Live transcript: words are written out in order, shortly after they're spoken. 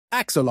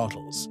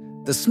Axolotls,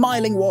 the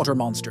smiling water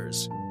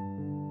monsters.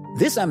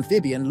 This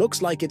amphibian looks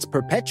like it's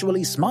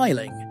perpetually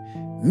smiling.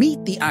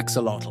 Meet the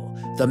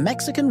axolotl, the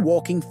Mexican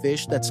walking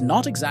fish that's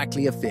not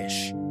exactly a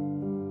fish.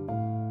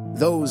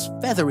 Those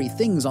feathery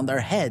things on their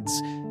heads,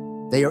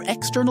 they are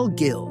external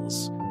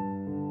gills.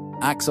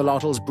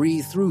 Axolotls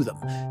breathe through them,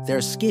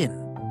 their skin,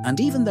 and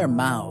even their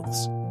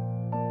mouths.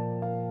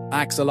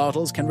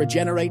 Axolotls can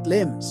regenerate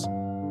limbs.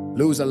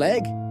 Lose a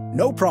leg?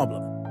 No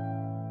problem.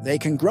 They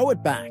can grow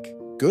it back,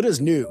 good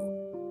as new.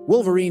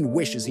 Wolverine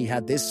wishes he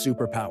had this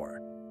superpower.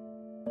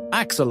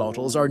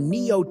 Axolotls are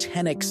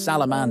neotenic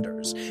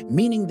salamanders,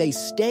 meaning they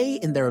stay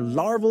in their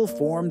larval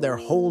form their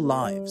whole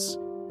lives.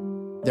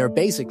 They're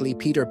basically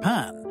Peter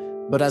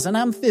Pan, but as an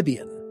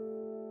amphibian.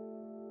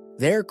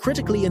 They're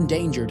critically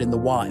endangered in the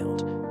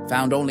wild,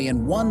 found only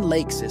in one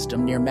lake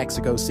system near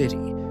Mexico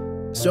City.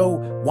 So,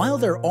 while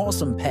they're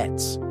awesome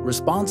pets,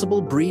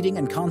 responsible breeding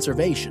and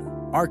conservation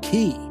are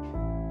key.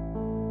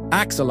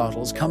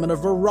 Axolotls come in a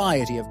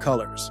variety of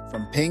colors,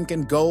 from pink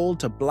and gold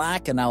to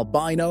black and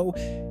albino.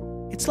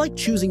 It's like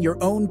choosing your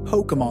own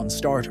Pokemon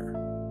starter.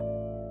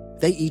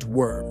 They eat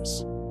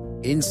worms,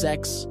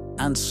 insects,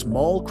 and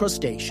small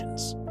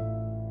crustaceans.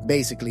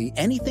 Basically,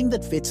 anything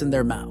that fits in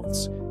their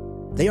mouths.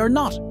 They are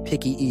not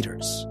picky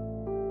eaters.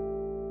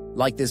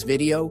 Like this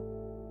video?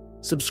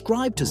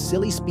 Subscribe to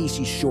Silly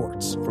Species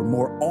Shorts for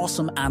more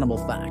awesome animal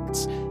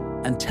facts,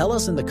 and tell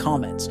us in the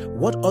comments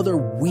what other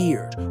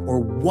weird or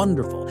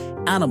wonderful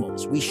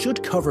animals we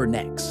should cover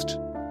next.